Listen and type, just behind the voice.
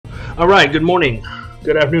Alright, good morning,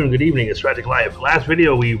 good afternoon, good evening, it's Tragic Life. Last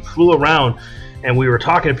video we flew around and we were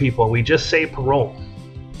talking to people and we just saved parole.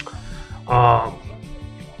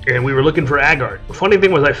 And we were looking for Agard. The funny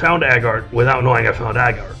thing was I found Agard without knowing I found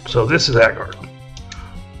Agard. So this is Agard.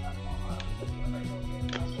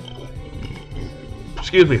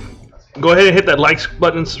 Excuse me. Go ahead and hit that like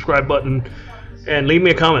button, subscribe button, and leave me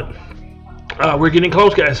a comment. We're getting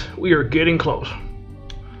close, guys. We are getting close.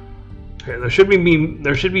 Okay, there should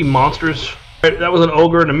be monsters. Right, that was an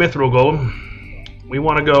ogre and a mithril golem. We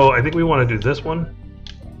want to go. I think we want to do this one.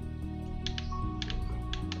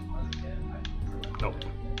 Nope.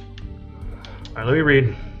 All right, let me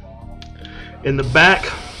read. In the back,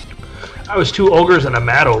 I was 2 ogres and a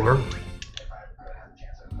mad ogre.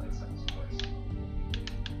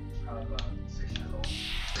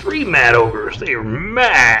 Three mad ogres. They are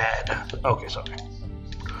mad. Okay, sorry.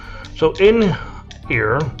 So in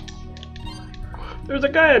here. There's a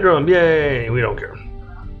Gaia drum, yay! We don't care.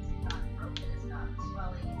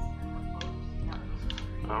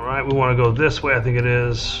 Alright, we want to go this way, I think it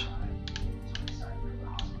is.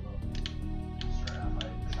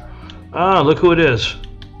 Ah, look who it is.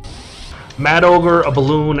 Mad Ogre, a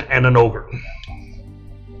balloon, and an ogre.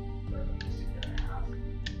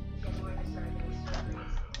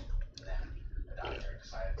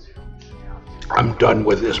 I'm done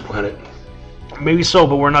with this planet. Maybe so,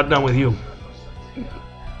 but we're not done with you.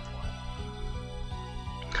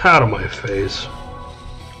 Out of my face.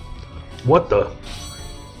 What the?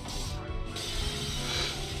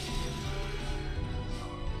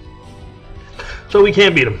 So we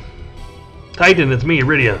can't beat him. Titan, it's me,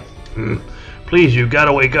 Rydia. Please, you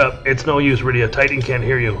gotta wake up. It's no use, Rydia. Titan can't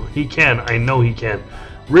hear you. He can. I know he can.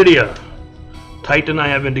 Rydia. Titan and I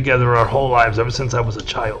have been together our whole lives, ever since I was a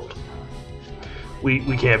child. We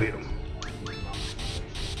can't beat him.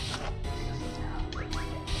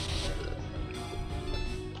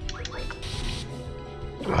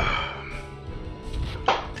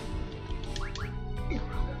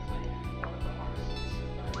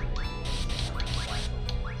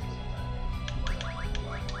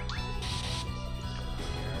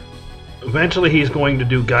 Eventually he's going to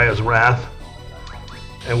do Gaia's Wrath,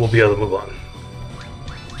 and we'll be able to move on.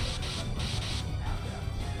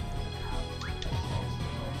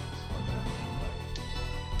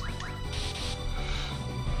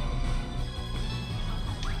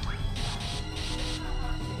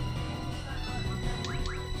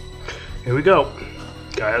 Here we go.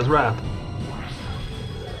 Gaia's Wrath.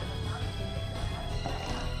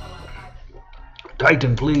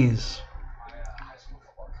 Titan, please.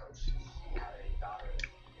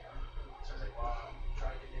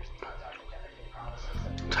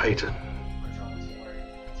 Titan.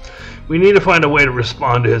 We need to find a way to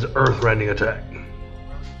respond to his earth-rending attack.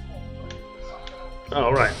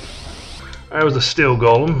 Alright. That was a steel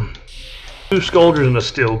golem. 2 soldiers and a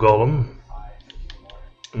steel golem.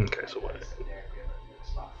 Okay, so what?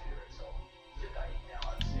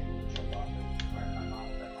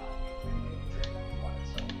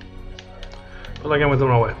 Feel like I went the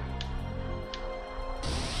wrong way.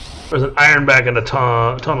 There's an ironback and a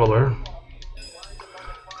tunneler.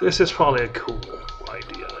 This is probably a cool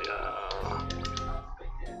idea, yeah.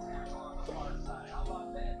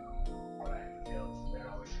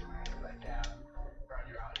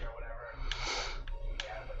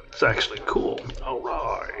 It's actually cool.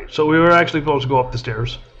 Alright. So we were actually supposed to go up the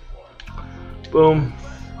stairs. Boom.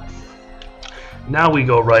 Now we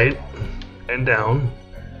go right and down.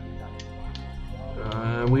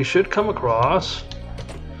 We should come across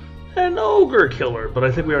an ogre killer, but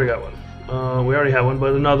I think we already got one. We already have one,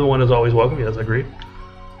 but another one is always welcome. Yes, agreed.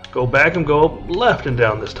 Go back and go left and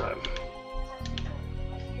down this time.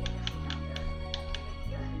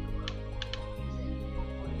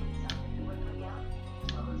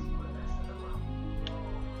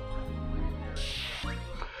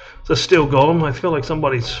 It's a steel golem. I feel like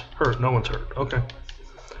somebody's hurt. No one's hurt. Okay.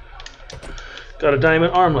 Got a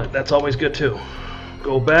diamond armlet. That's always good too.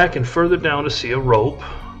 Go back and further down to see a rope.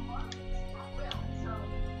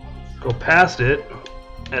 Go past it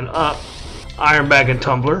and up, ironback and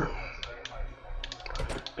tumbler,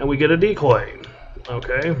 and we get a decoy.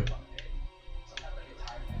 Okay.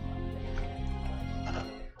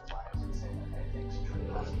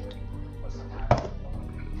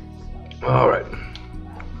 All right.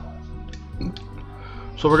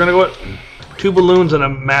 So we're gonna go with 2 balloons and a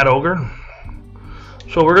mad ogre.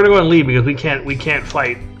 So we're gonna go and leave because we can't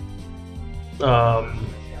fight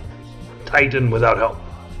Titan without help.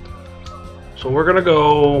 So we're gonna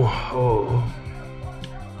go. Oh,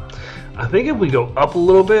 I think if we go up a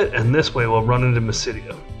little bit and this way, we'll run into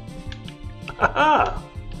Mysidia. Haha!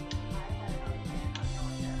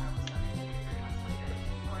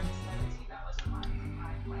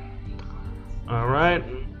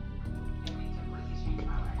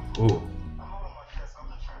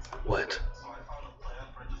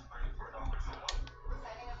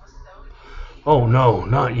 Oh no,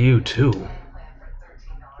 not you too.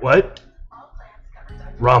 What?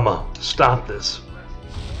 Rama, stop this.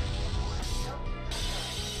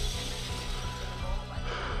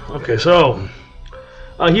 Okay, so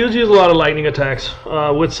he was using a lot of lightning attacks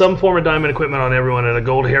with some form of diamond equipment on everyone and a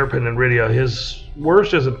gold hairpin and Rydia. His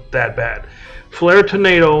worst isn't that bad. Flare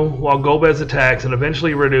Tornado while Gomez attacks, and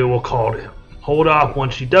eventually Rydia will call to him. Hold off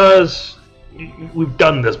once she does. We've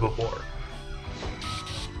done this before.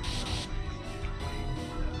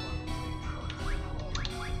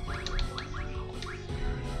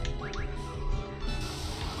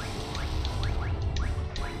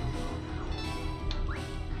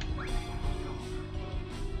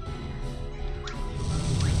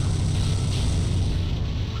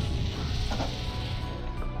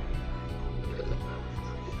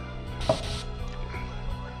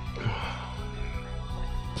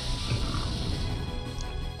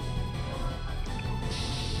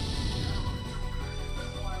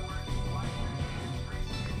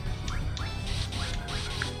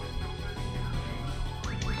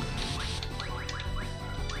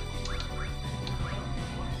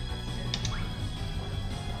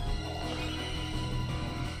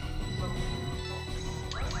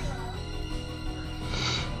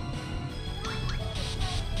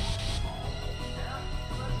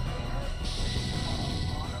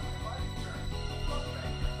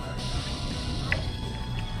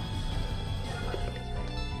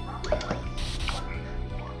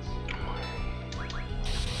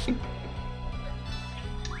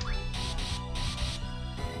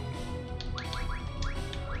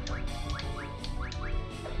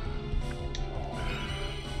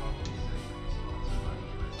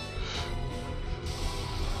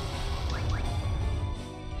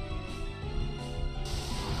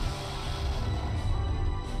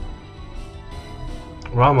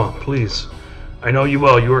 Rama, please. I know you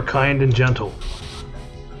well. You are kind and gentle.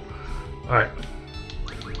 Alright.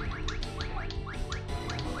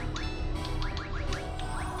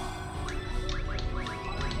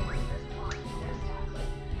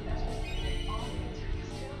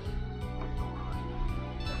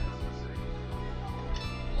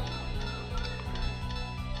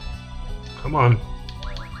 Come on.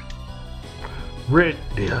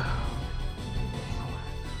 Rydia.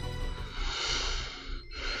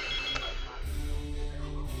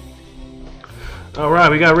 All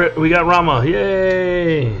right, we got Rama.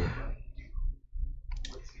 Yay!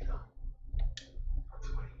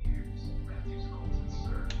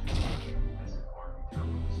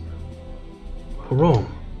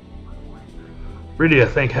 Rome. Rydia,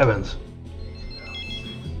 thank heavens.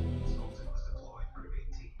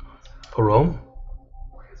 Rome?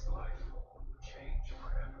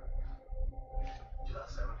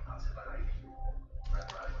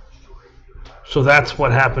 So that's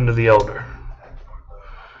what happened to the Elder.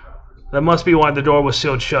 That must be why the door was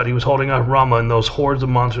sealed shut. He was holding up Rama and those hordes of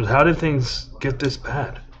monsters. How did things get this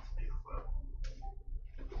bad?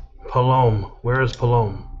 Palom. Where is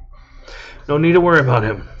Palom? No need to worry about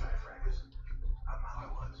him.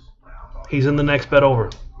 He's in the next bed over.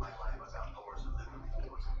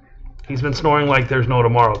 He's been snoring like there's no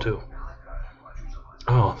tomorrow, too.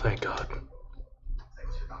 Oh, thank God.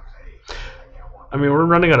 I mean, we're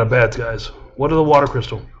running out of beds, guys. What are the water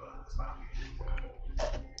crystal?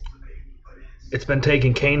 It's been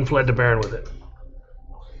taken. Cain fled to Baron with it.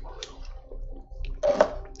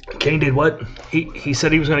 Cain did what? He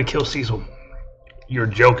said he was going to kill Cecil. You're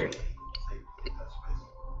joking.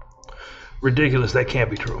 Ridiculous. That can't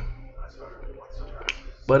be true.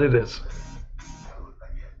 But it is.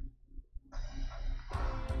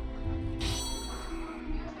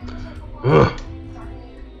 Ugh.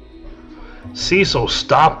 Cecil,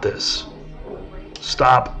 stop this.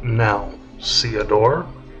 Stop now. Theodore.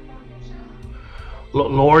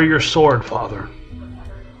 Lower your sword, father.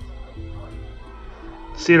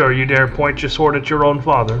 Theodore, you dare point your sword at your own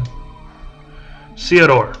father?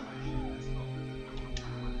 Theodore.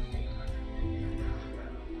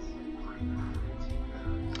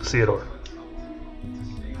 Theodore.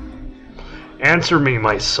 Answer me,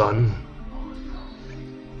 my son.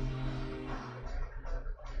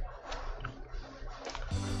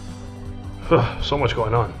 So much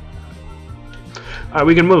going on. Alright,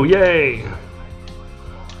 we can move. Yay!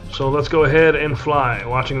 So let's go ahead and fly,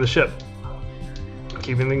 watching the ship.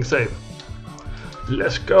 Keeping things safe.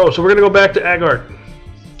 Let's go. So we're going to go back to Agart.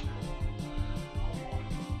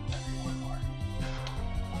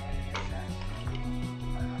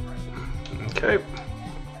 Okay.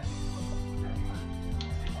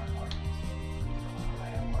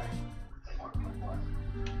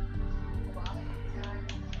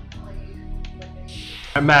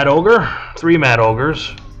 I'm Mad Ogre. 3 Mad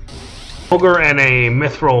Ogres, Ogre and a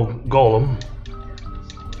Mithril Golem.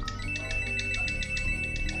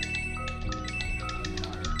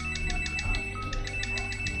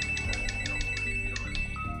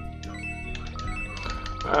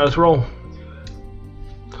 Let's roll.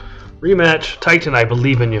 Rematch. Titan, I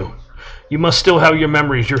believe in you. You must still have your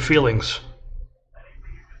memories, your feelings.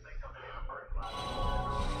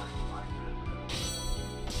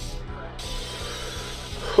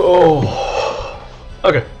 Oh.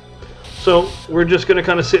 Okay. So, we're just going to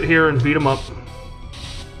kind of sit here and beat him up.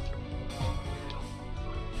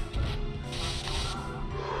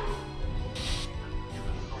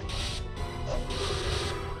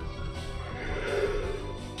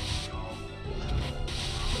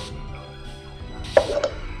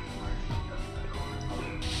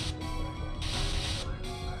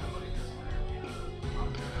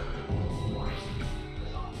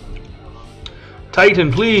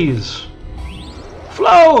 Titan, please.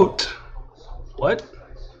 Float! What?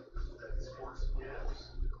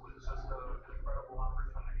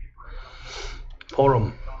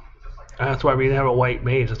 Porum. That's why we have a white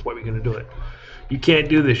mage. That's why we're going to do it. You can't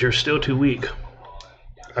do this. You're still too weak.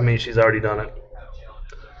 I mean, she's already done it.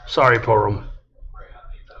 Sorry, Porum.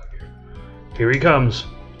 Here he comes.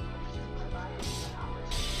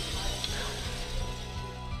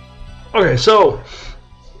 Okay, so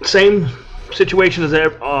same situation as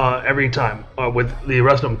every time with the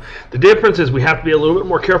rest of them. The difference is we have to be a little bit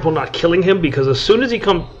more careful not killing him, because as soon as he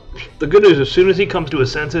comes, the good news, as soon as he comes to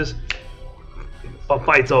his senses, a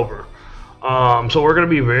fight's over. So we're going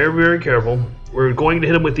to be very, very careful. We're going to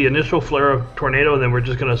hit him with the initial flare of tornado, and then we're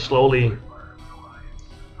just going to slowly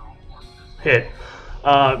hit.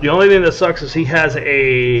 The only thing that sucks is he has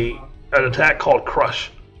an attack called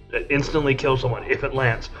Crush that instantly kills someone if it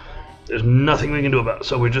lands. There's nothing we can do about it,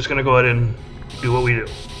 so we're just going to go ahead and do what we do.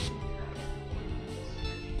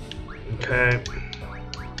 Okay.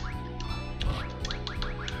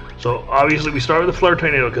 So obviously we start with the Flare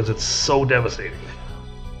Tornado because it's so devastating.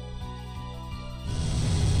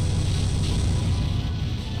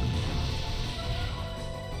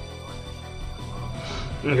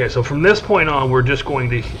 Okay, so from this point on, we're just going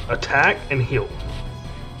to attack and heal.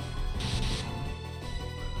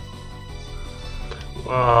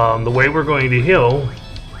 The way we're going to heal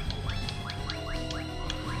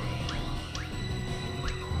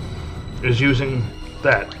is using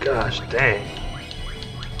that. Gosh dang.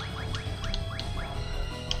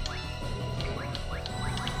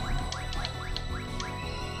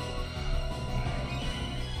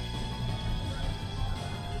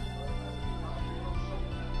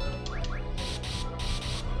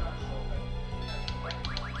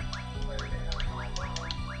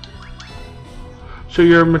 So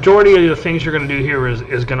your majority of the things you're going to do here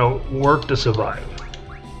is going to work to survive.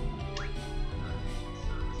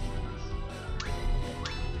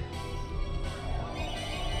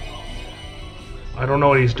 I don't know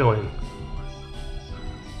what he's doing.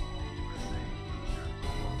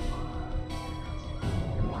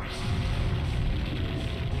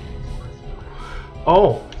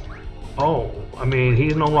 Oh, I mean,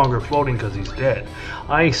 he's no longer floating because he's dead.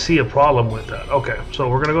 I see a problem with that. Okay, so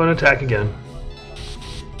we're going to go and attack again.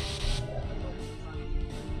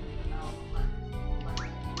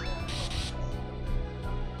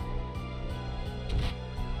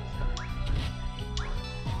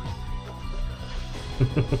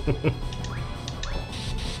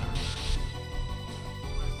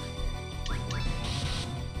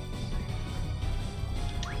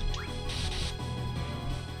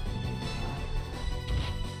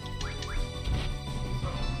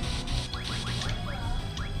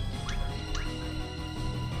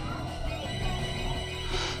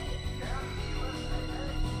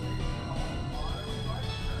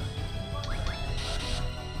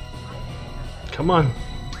 Come on.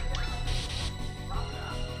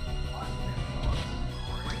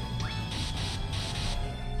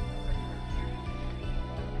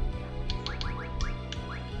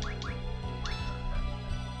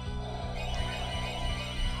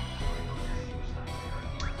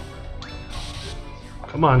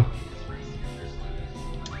 Come on.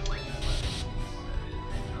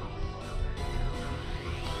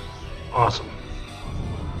 Awesome.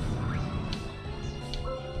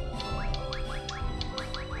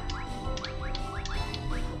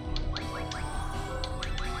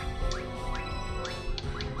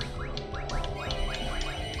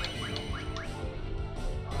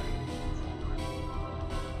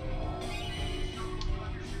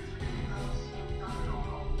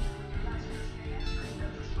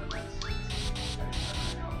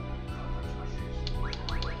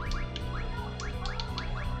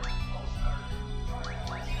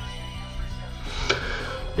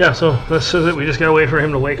 Yeah, so this is it. We just gotta wait for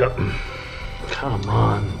him to wake up. Come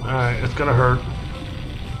on. Alright, it's gonna hurt.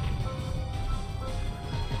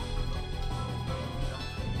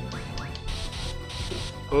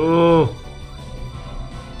 Oh.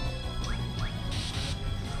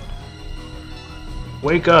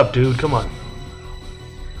 Wake up, dude. Come on.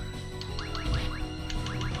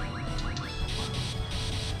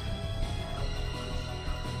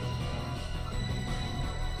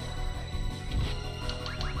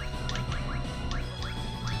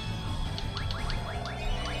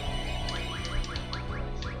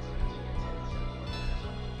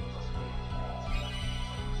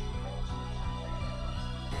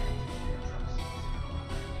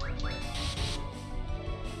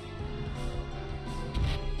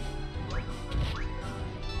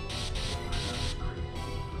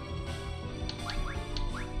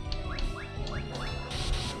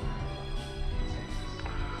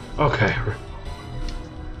 Okay.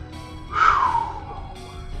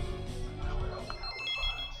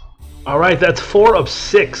 Alright, that's 4 of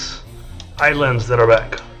 6 islands that are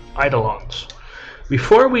back. Eidolons.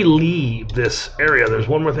 Before we leave this area, there's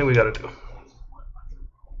one more thing we gotta do.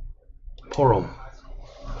 Porom.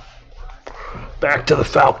 Back to the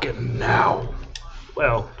Falcon now.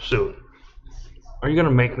 Well, soon. Are you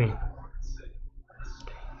gonna make me?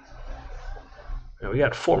 Yeah, we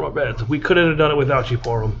got 4 more beds. We couldn't have done it without you,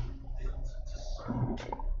 Porom.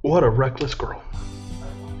 What a reckless girl.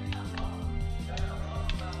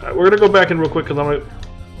 Alright, we're gonna go back in real quick because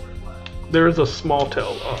there is a small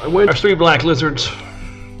tail. There's 3 black lizards.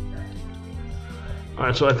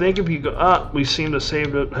 Alright, so I think if you go we seem to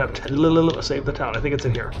save the town. I think it's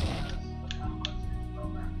in here.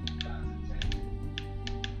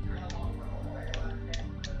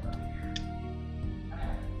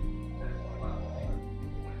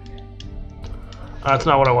 That's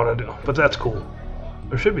not what I want to do, but that's cool.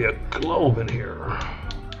 There should be a globe in here.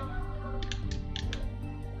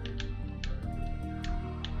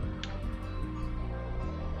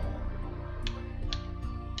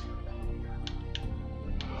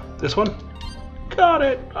 This one? Got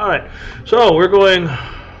it. Alright. So we're going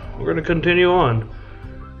to continue on.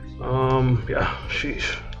 Yeah,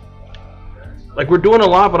 sheesh. Like we're doing a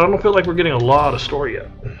lot, but I don't feel like we're getting a lot of story yet.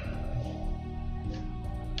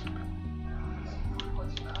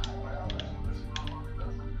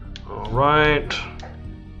 Alright.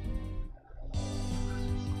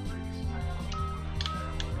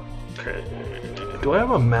 Okay. Do I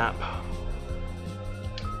have a map?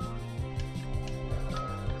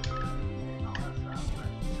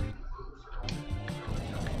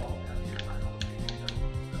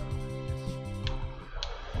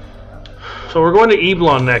 So we're going to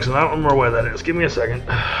Eblon next, and I don't remember where that is. Give me a second.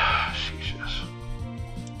 Jesus.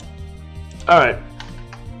 Alright.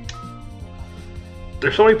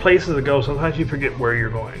 There's so many places to go, sometimes you forget where you're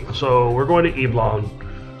going. So we're going to Eblon,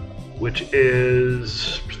 which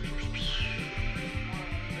is...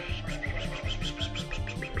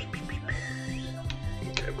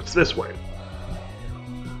 Okay, what's this way?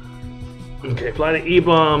 Okay, fly to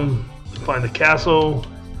Eblon, find the castle.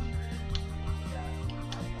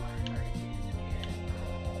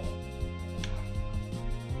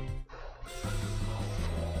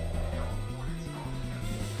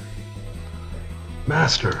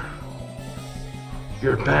 Master,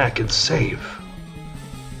 you're back and safe.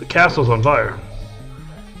 The castle's on fire.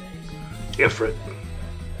 Ifrit.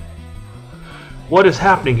 What is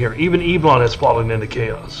happening here? Even Eblon has fallen into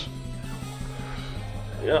chaos.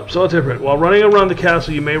 Yep, so it's Ifrit. While running around the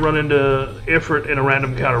castle, you may run into Ifrit in a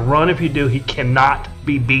random encounter. Run if you do. He cannot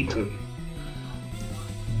be beaten.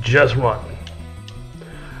 Just run.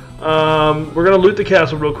 We're going to loot the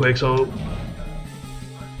castle real quick, so...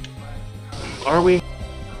 Are we?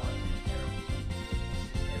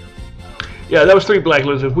 Yeah, that was 3 black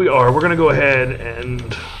lizards. We are. We're going to go ahead and...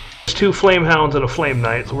 There's 2 flame hounds and a flame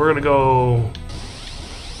knight, so we're going to go...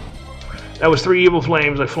 That was 3 evil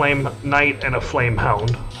flames, a flame knight, and a flame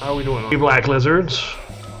hound. How are we doing? 3 black lizards.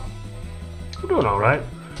 We're doing alright.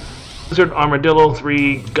 Lizard, armadillo,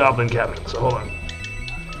 3 goblin captains. So hold on.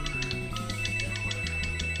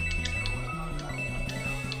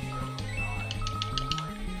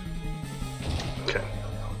 Okay.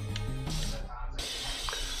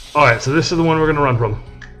 Alright, so this is the one we're going to run from.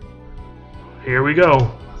 Here we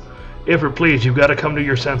go. Ifrit, please, you've got to come to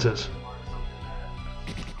your senses.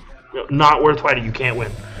 Not worth fighting, you can't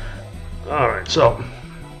win. Alright, so...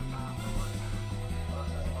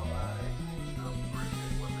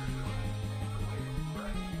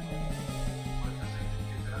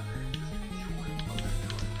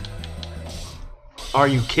 Are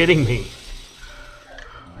you kidding me?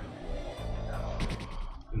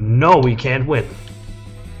 No, we can't win.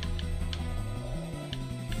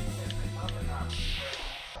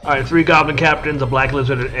 Alright, 3 goblin captains, a black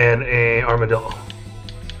lizard, and a armadillo.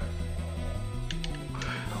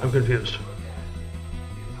 I'm confused.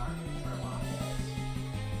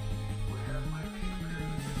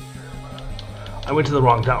 I went to the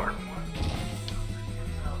wrong tower.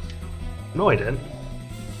 No, I didn't.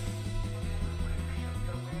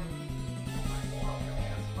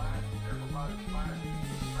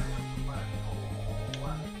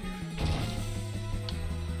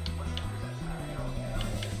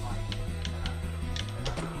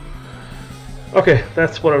 Okay,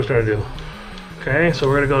 that's what I was trying to do. Okay, so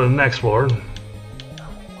we're going to go to the next floor.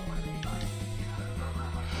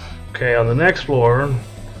 Okay, on the next floor,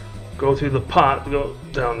 go through the pot, go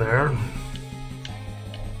down there.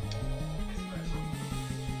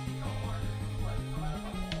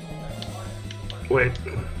 Wait.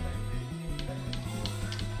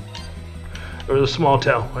 There was a small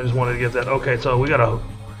tail. I just wanted to get that. Okay, so we got a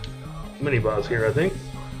mini boss here, I think.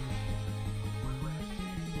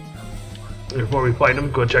 Before we fight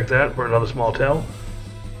him, go check that for another small tail.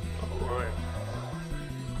 Alright.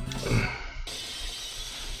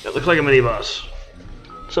 It looks like a mini boss.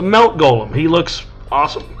 It's a melt golem. He looks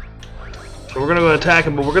awesome. So we're gonna go attack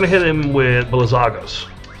him, but we're gonna hit him with Blizzaggos.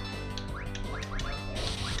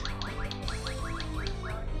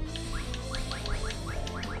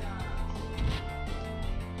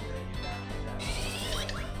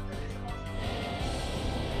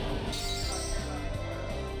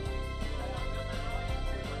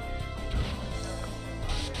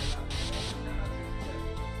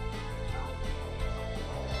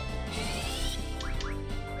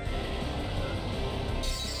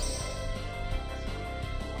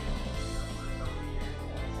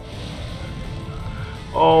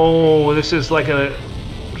 Oh, this is like a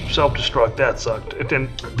self-destruct. That sucked. It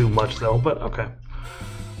didn't do much though, but okay.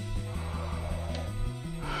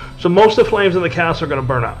 So most of the flames in the castle are going to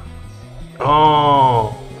burn out.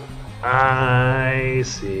 Oh, I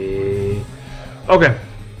see. Okay.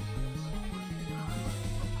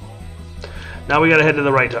 Now we got to head to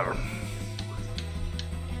the right tower.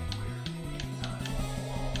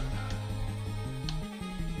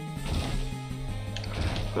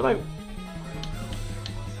 But I...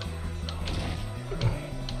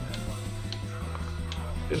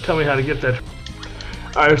 Didn't tell me how to get that.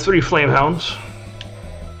 Alright, there's 3 flame hounds.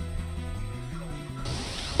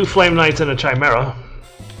 2 flame knights and a chimera.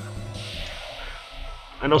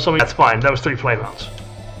 I know some of that's fine. That was 3 flame hounds.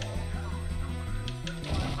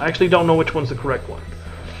 I actually don't know which one's the correct one.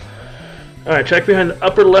 Alright, check behind the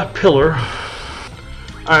upper left pillar.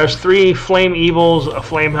 Alright, there's 3 flame evils, a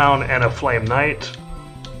flame hound, and a flame knight.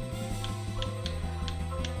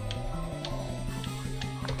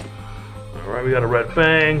 Alright, we got a red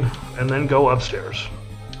fang, and then go upstairs.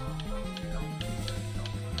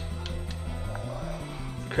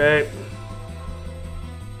 Okay.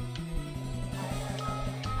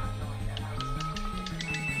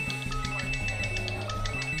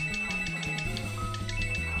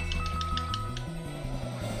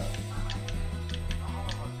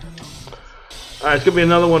 Alright, it's gonna be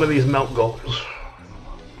another one of these melt golems.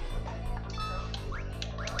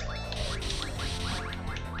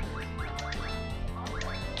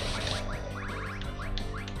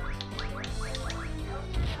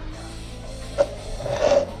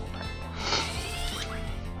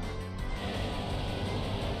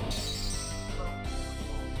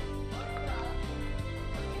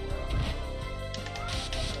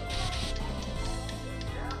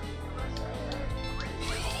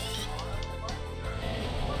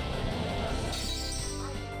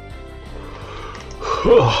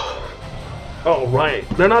 Oh right,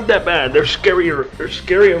 they're not that bad. They're scarier. They're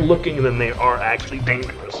scarier looking than they are actually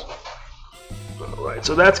dangerous. All right,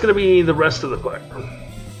 so that's gonna be the rest of the fight.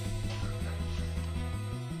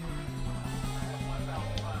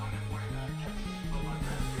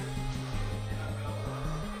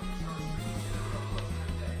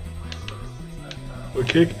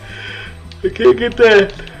 I can't get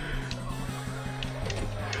that.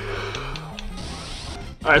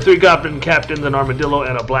 Alright, 3 goblin captains, an armadillo,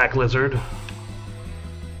 and a black lizard.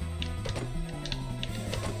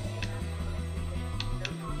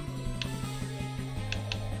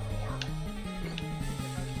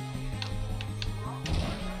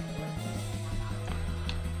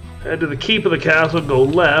 Head to the keep of the castle, go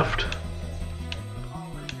left.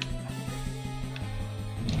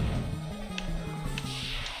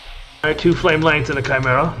 Alright, 2 flame lengths and a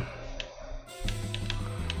chimera.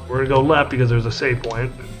 We're gonna go left because there's a save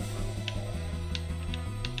point.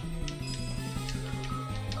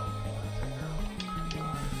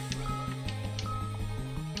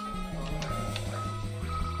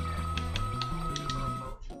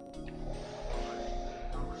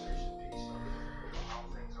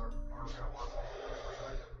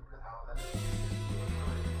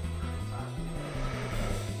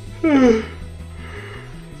 Alright,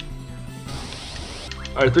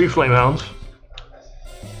 3 flame hounds.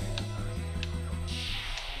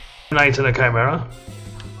 Knights and a chimera.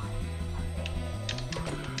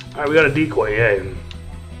 Alright, we got a decoy, yay.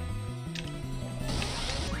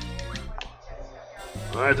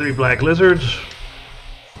 Alright, 3 black lizards.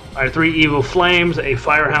 Alright, 3 evil flames, a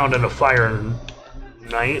firehound, and a fire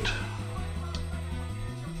knight.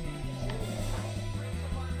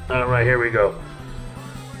 Alright, here we go.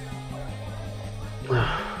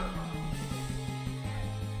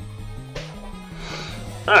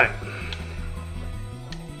 Alright.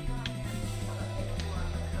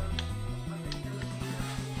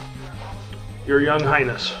 Your Young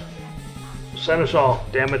Highness, send us all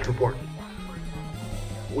damage report.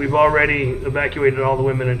 We've already evacuated all the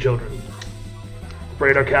women and children.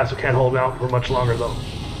 Afraid our castle can't hold out for much longer, though.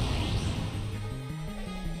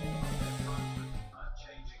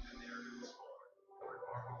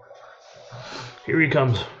 Here he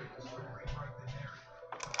comes.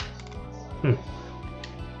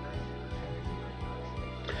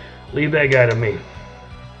 Leave that guy to me.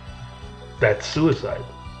 That's suicide.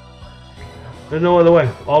 There's no other way.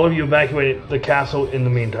 All of you evacuate the castle in the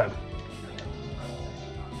meantime.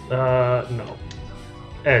 No.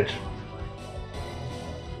 Edge.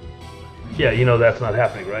 Yeah, you know that's not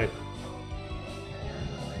happening, right?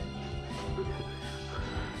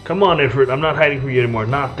 Come on, Ifrit. I'm not hiding from you anymore.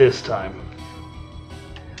 Not this time.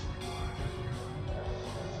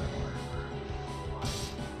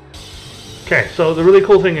 Okay, so the really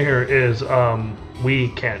cool thing here is we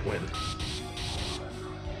can't win.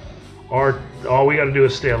 All we gotta do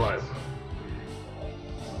is stay alive.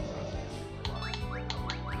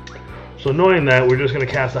 So knowing that, we're just gonna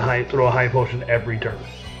cast throw a high potion every turn.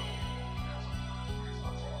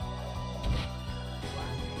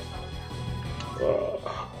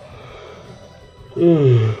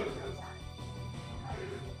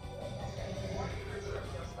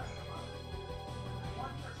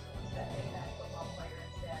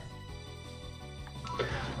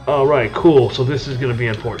 Alright, cool. So this is going to be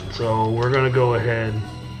important. So we're going to go ahead.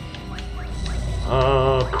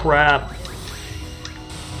 Crap.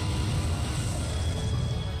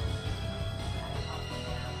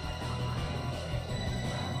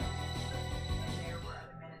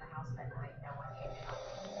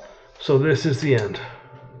 So this is the end.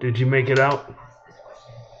 Did you make it out?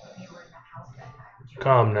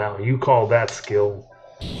 Calm now. You call that skill.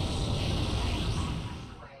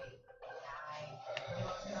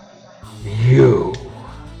 You.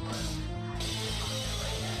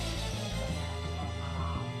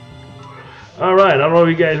 Alright, I don't know if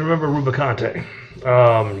you guys remember Rubicante.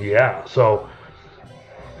 Yeah, so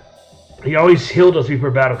he always healed us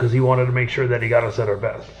before battle because he wanted to make sure that he got us at our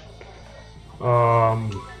best.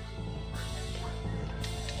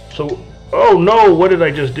 So, oh no, what did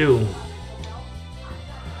I just do?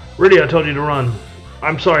 Really, I told you to run.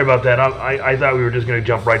 I'm sorry about that. I thought we were just going to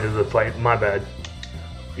jump right into the fight. My bad.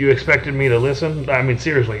 You expected me to listen? I mean,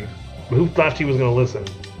 seriously. Who thought she was going to listen?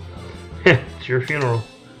 It's your funeral.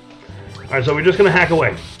 Alright, so we're just going to hack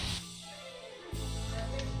away.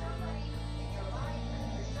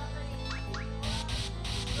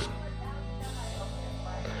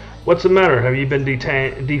 What's the matter? Have you been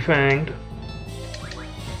defanged?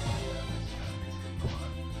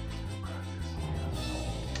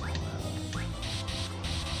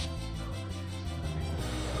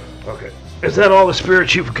 Okay. Is that all the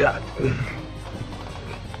spirits you've got?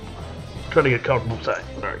 Trying to get comfortable side.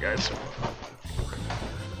 Alright, guys.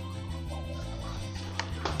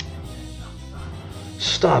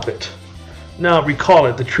 Stop it. Now recall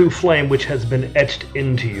it, the true flame which has been etched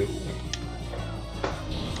into you.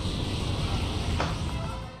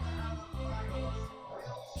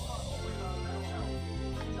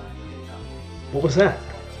 What was that?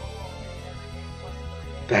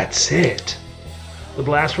 That's it. The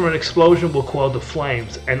blast from an explosion will quell the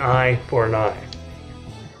flames, an eye for an eye.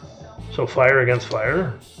 So fire against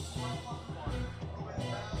fire?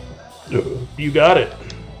 You got it.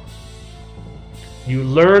 You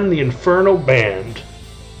learn the Inferno Band.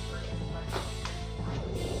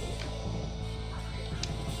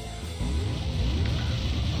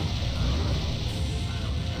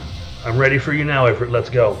 I'm ready for you now, Ifrit. Let's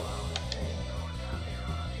go.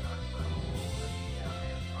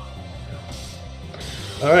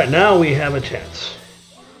 Alright, now we have a chance.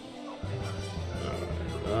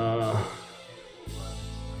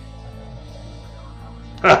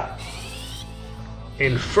 Ha!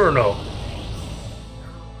 Inferno.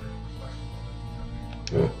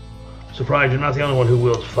 Surprised you're not the only one who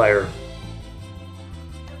wields fire.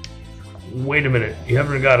 Wait a minute, you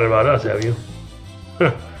haven't forgotten about us, have you?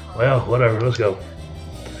 Well, whatever. Let's go.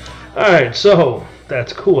 All right, so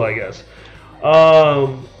that's cool, I guess.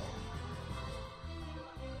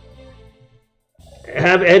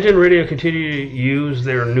 Have Edge and Radio continue to use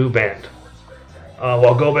their new band,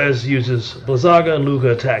 while Gomez uses Blizzaga and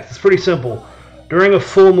Luga attacks. It's pretty simple. During a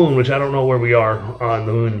full moon, which I don't know where we are on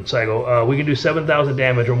the moon cycle, we can do 7,000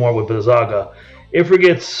 damage or more with Blizzaga. Ifrit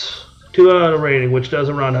gets 2 out of rating, which does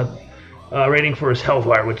around rating for his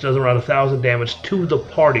Hellfire, which does around 1,000 damage to the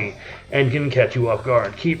party and can catch you off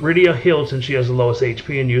guard. Keep Rydia healed since she has the lowest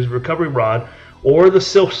HP and use Recovery Rod or the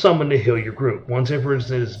Sylph Summon to heal your group. Once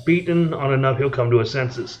Ifrit is beaten on enough, he'll come to his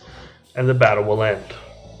senses, and the battle will end.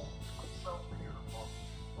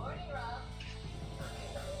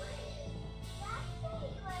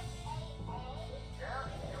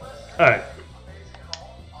 Alright.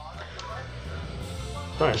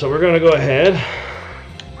 Alright, so we're going to go ahead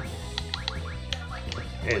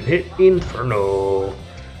and hit Inferno.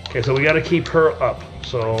 Okay, so we got to keep her up.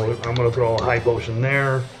 So I'm going to throw a high potion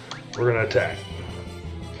there. We're going to attack.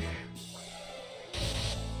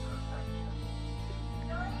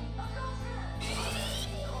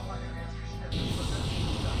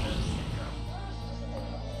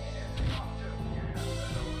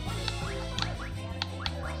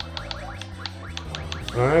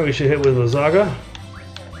 Alright, we should hit with Blizzaga.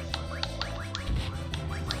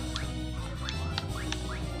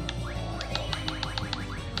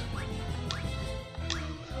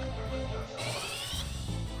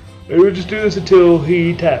 Maybe we'll just do this until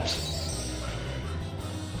he taps.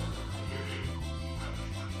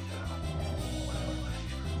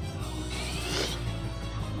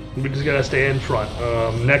 We just gotta stay in front.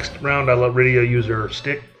 Next round, I let Rydia use her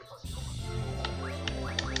stick.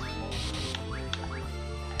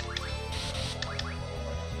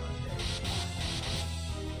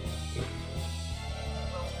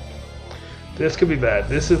 This could be bad.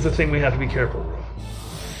 This is the thing we have to be careful with.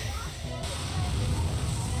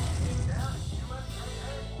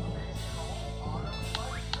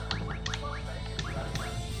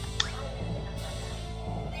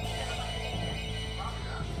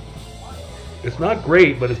 It's not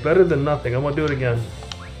great, but it's better than nothing. I'm gonna do it again.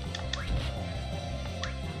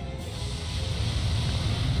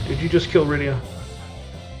 Did you just kill Rydia?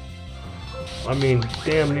 I mean,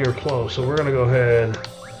 damn near close. So we're gonna go ahead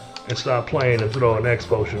and stop playing and throw an X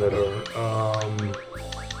potion at her.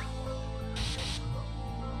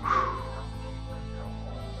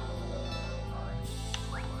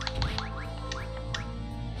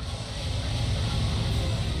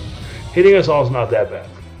 Hitting us all is not that bad.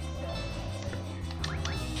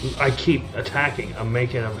 I keep attacking. I'm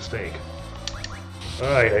making a mistake.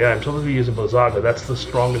 I'm supposed to be using Blizzaga. That's the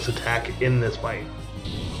strongest attack in this fight.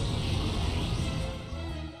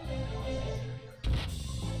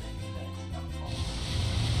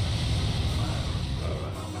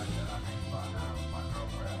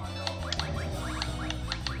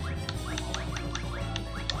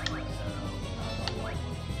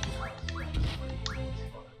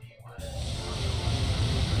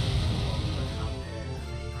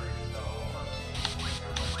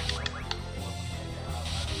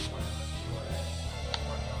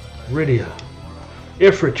 Rydia.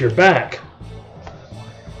 Ifrit, you're back.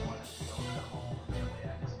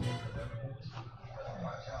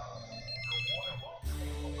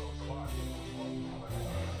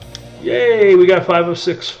 Yay, we got 5 of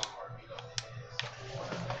 6.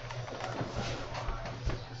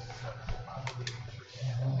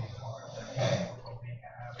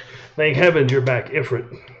 Thank heavens you're back, Ifrit.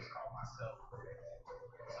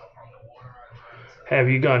 Have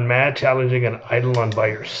you gone mad challenging an Eidolon by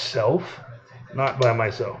yourself? Not by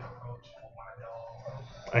myself.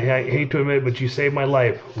 I hate to admit, but you saved my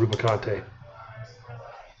life, Rubicante.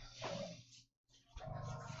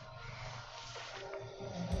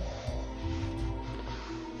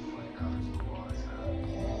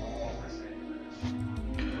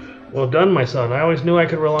 Well done, my son. I always knew I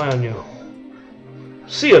could rely on you.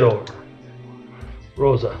 Theodore.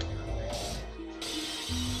 Rosa.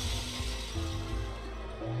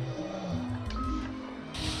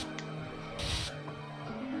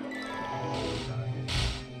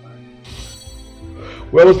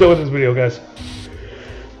 We're almost done with this video, guys.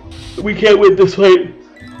 We can't win this fight.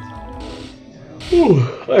 Ooh,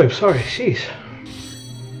 I'm sorry, jeez.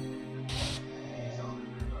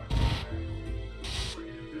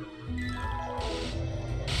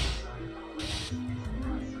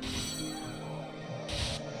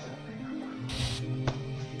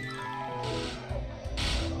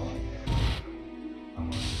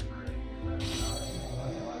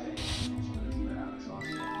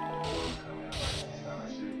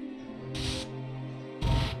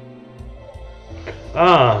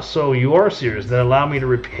 Ah, so you are serious. Then allow me to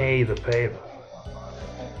repay the favor.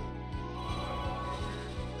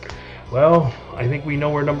 Well, I think we know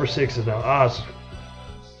where number 6 is now. Ah,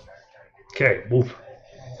 okay, move.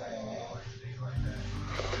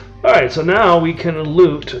 Alright, so now we can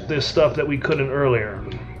loot this stuff that we couldn't earlier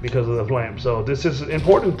because of the flame. So this is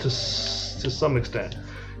important to some extent.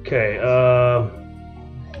 Okay,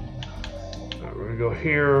 we're going to go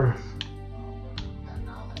here.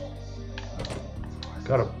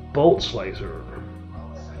 Got a bolt slicer.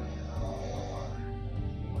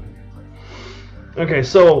 Okay,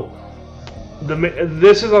 so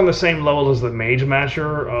this is on the same level as the Mage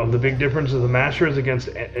Masher. The big difference is the Masher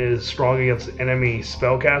is strong against enemy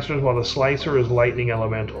spellcasters, while the Slicer is lightning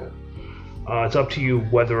elemental. It's up to you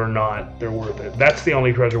whether or not they're worth it. That's the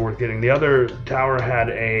only treasure worth getting. The other tower had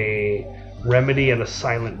a remedy and a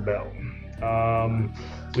silent bell.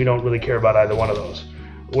 We don't really care about either one of those.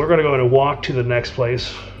 We're going to go and walk to the next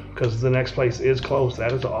place because the next place is close.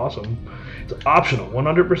 That is awesome. It's optional,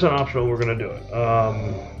 100% optional. We're going to do it.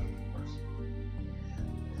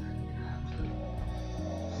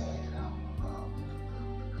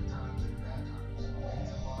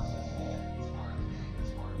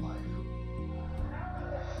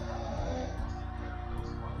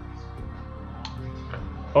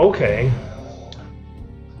 Okay.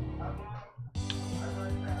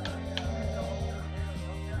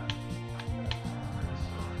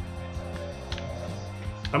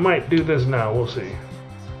 I might do this now. We'll see.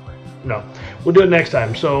 No, we'll do it next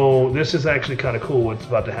time. So this is actually kind of cool what's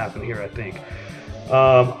about to happen here, I think.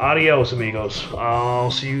 Adios, amigos. I'll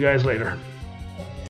see you guys later.